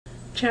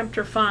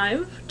Chapter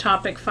 5,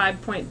 Topic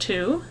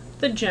 5.2,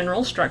 the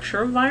general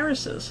structure of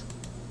viruses.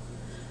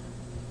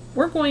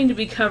 We're going to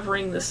be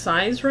covering the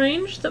size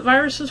range that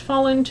viruses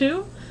fall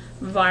into,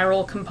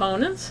 viral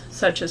components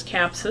such as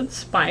capsids,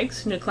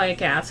 spikes,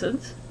 nucleic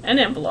acids, and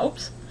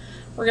envelopes.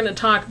 We're going to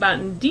talk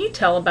in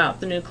detail about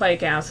the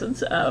nucleic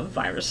acids of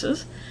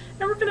viruses,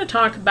 and we're going to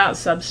talk about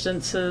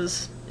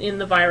substances in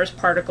the virus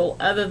particle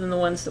other than the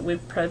ones that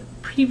we've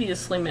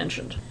previously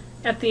mentioned.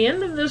 At the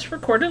end of this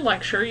recorded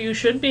lecture, you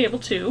should be able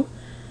to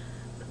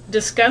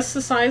discuss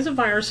the size of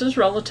viruses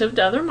relative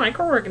to other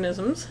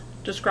microorganisms,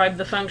 describe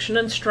the function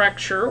and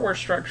structure or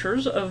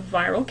structures of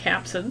viral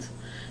capsids,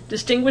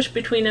 distinguish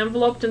between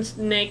enveloped and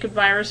naked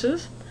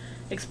viruses,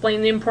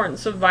 explain the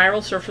importance of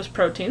viral surface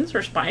proteins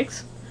or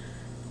spikes,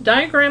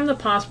 diagram the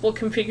possible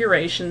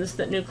configurations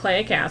that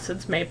nucleic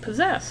acids may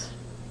possess.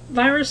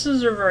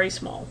 Viruses are very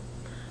small.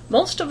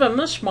 Most of them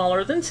are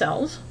smaller than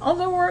cells,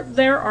 although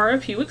there are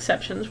a few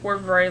exceptions where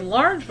very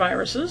large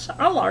viruses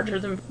are larger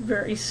than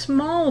very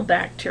small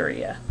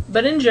bacteria.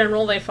 But in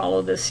general, they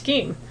follow this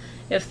scheme.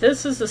 If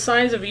this is the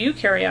size of a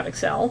eukaryotic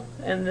cell,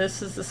 and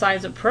this is the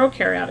size of a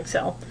prokaryotic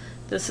cell,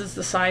 this is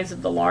the size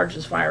of the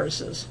largest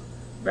viruses.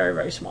 Very,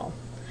 very small.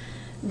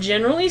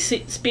 Generally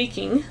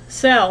speaking,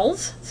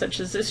 cells, such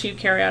as this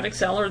eukaryotic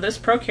cell or this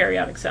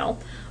prokaryotic cell,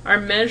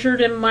 are measured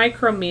in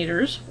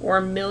micrometers,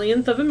 or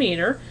millionth of a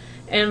meter,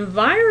 and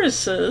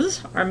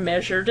viruses are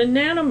measured in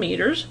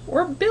nanometers,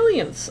 or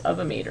billionths of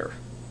a meter.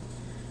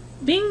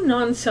 Being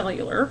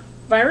non-cellular,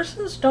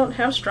 viruses don't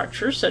have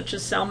structures such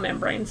as cell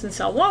membranes and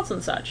cell walls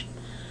and such.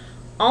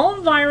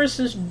 All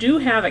viruses do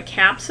have a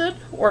capsid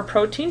or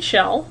protein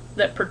shell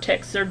that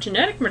protects their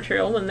genetic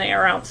material when they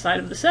are outside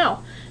of the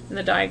cell. In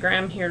the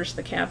diagram, here's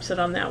the capsid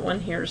on that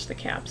one, here's the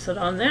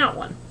capsid on that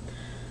one.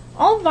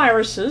 All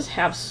viruses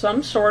have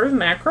some sort of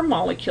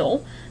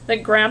macromolecule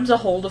that grabs a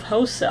hold of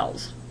host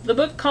cells. The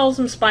book calls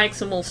them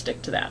spikes, and we'll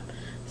stick to that.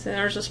 So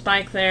there's a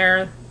spike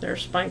there,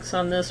 there's spikes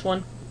on this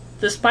one.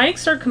 The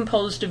spikes are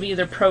composed of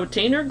either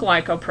protein or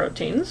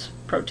glycoproteins,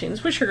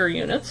 proteins with sugar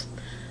units.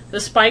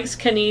 The spikes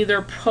can either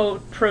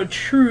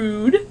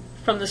protrude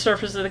from the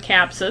surface of the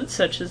capsid,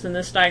 such as in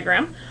this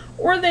diagram,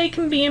 or they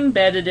can be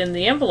embedded in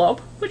the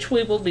envelope, which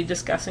we will be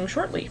discussing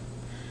shortly.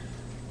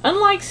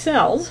 Unlike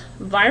cells,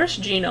 virus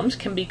genomes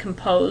can be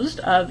composed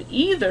of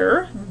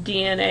either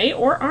DNA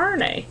or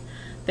RNA.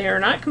 They are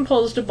not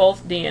composed of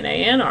both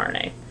DNA and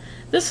RNA.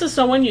 This is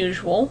so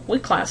unusual, we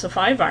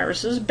classify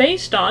viruses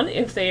based on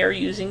if they are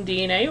using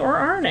DNA or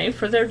RNA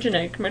for their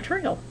genetic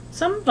material.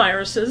 Some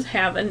viruses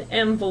have an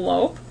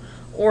envelope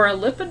or a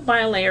lipid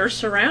bilayer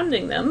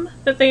surrounding them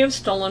that they have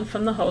stolen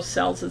from the host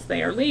cells as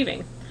they are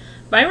leaving.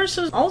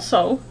 Viruses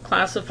also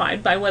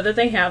classified by whether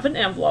they have an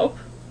envelope,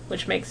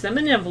 which makes them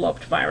an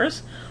enveloped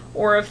virus,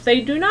 or if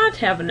they do not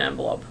have an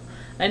envelope,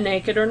 a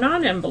naked or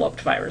non-enveloped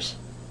virus.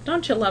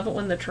 Don't you love it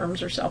when the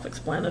terms are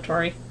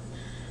self-explanatory?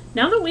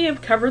 Now that we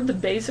have covered the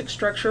basic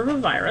structure of a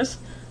virus,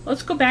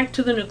 let's go back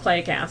to the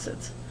nucleic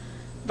acids.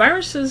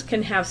 Viruses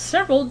can have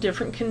several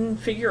different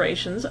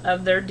configurations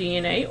of their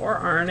DNA or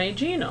RNA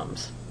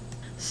genomes.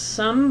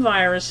 Some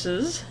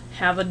viruses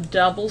have a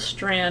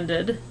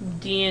double-stranded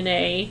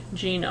DNA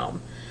genome.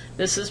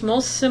 This is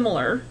most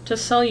similar to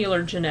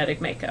cellular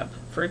genetic makeup.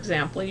 For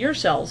example, your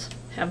cells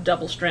have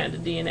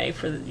double-stranded DNA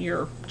for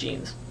your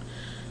genes.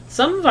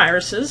 Some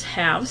viruses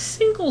have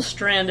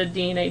single-stranded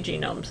DNA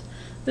genomes.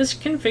 This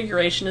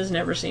configuration is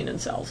never seen in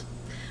cells.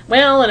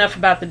 Well, enough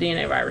about the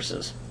DNA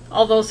viruses,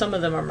 although some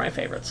of them are my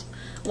favorites.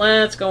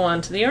 Let's go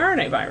on to the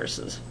RNA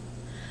viruses.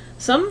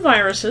 Some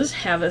viruses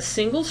have a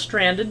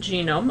single-stranded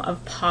genome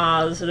of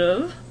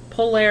positive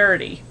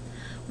polarity.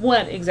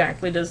 What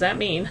exactly does that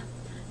mean?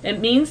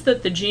 It means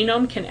that the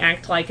genome can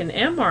act like an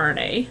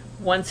mRNA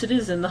once it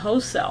is in the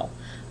host cell.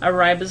 A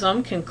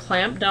ribosome can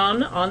clamp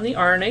down on the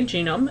RNA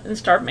genome and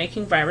start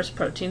making virus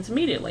proteins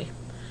immediately.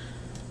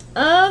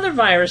 Other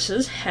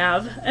viruses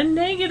have a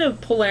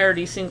negative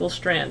polarity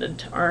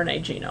single-stranded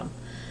RNA genome.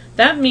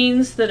 That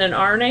means that an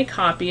RNA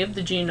copy of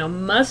the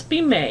genome must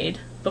be made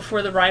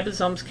before the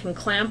ribosomes can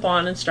clamp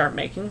on and start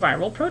making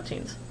viral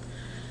proteins.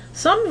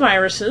 Some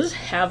viruses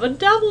have a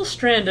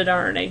double-stranded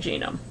RNA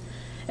genome.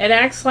 It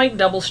acts like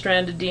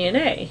double-stranded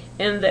DNA,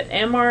 in that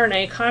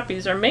mRNA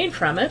copies are made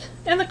from it,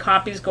 and the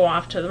copies go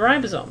off to the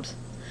ribosomes.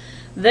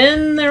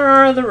 Then there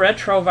are the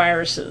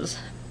retroviruses.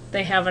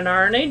 They have an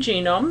RNA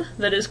genome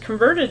that is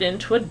converted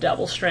into a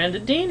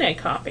double-stranded DNA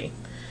copy.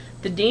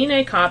 The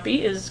DNA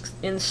copy is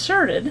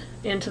inserted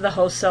into the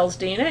host cell's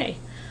DNA.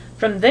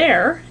 From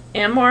there,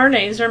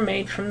 mRNAs are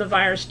made from the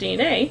virus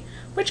DNA,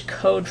 which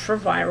code for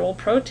viral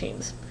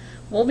proteins.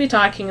 We'll be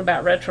talking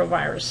about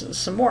retroviruses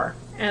some more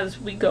as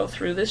we go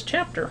through this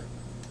chapter.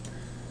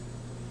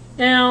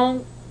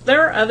 Now,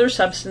 there are other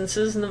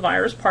substances in the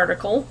virus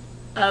particle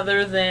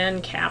other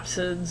than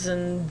capsids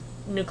and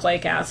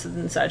nucleic acids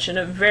and such, and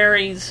it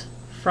varies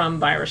from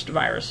virus to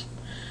virus.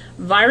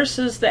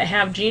 Viruses that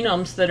have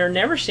genomes that are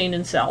never seen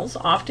in cells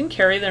often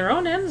carry their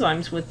own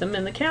enzymes with them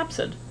in the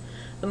capsid.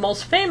 The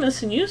most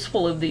famous and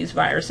useful of these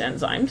virus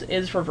enzymes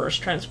is reverse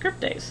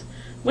transcriptase.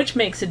 which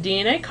makes a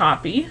DNA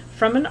copy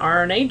from an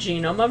RNA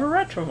genome of a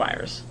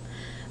retrovirus.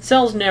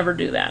 Cells never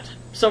do that,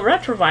 so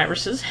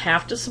retroviruses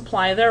have to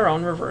supply their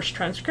own reverse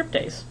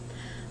transcriptase.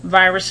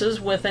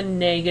 Viruses with a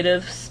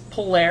negative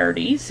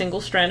polarity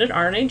single-stranded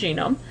RNA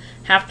genome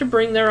have to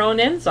bring their own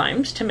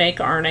enzymes to make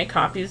RNA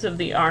copies of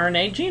the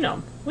RNA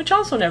genome, which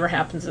also never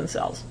happens in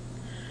cells.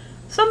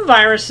 Some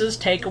viruses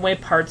take away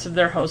parts of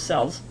their host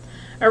cells.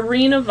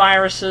 Arena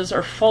viruses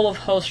are full of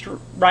host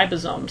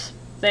ribosomes.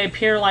 They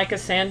appear like a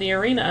sandy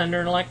arena under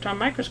an electron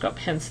microscope,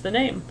 hence the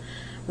name.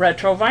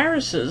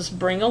 Retroviruses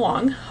bring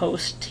along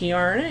host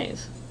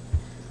tRNAs.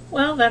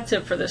 Well, that's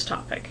it for this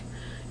topic.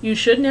 You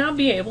should now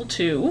be able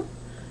to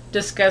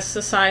discuss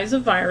the size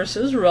of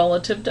viruses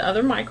relative to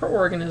other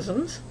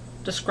microorganisms,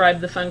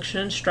 describe the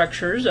function and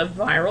structures of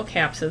viral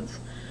capsids,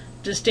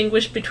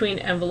 distinguish between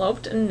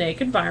enveloped and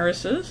naked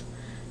viruses,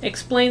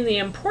 explain the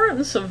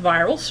importance of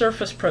viral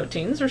surface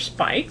proteins or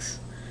spikes,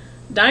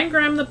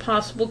 diagram the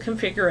possible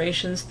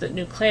configurations that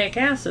nucleic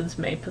acids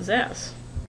may possess.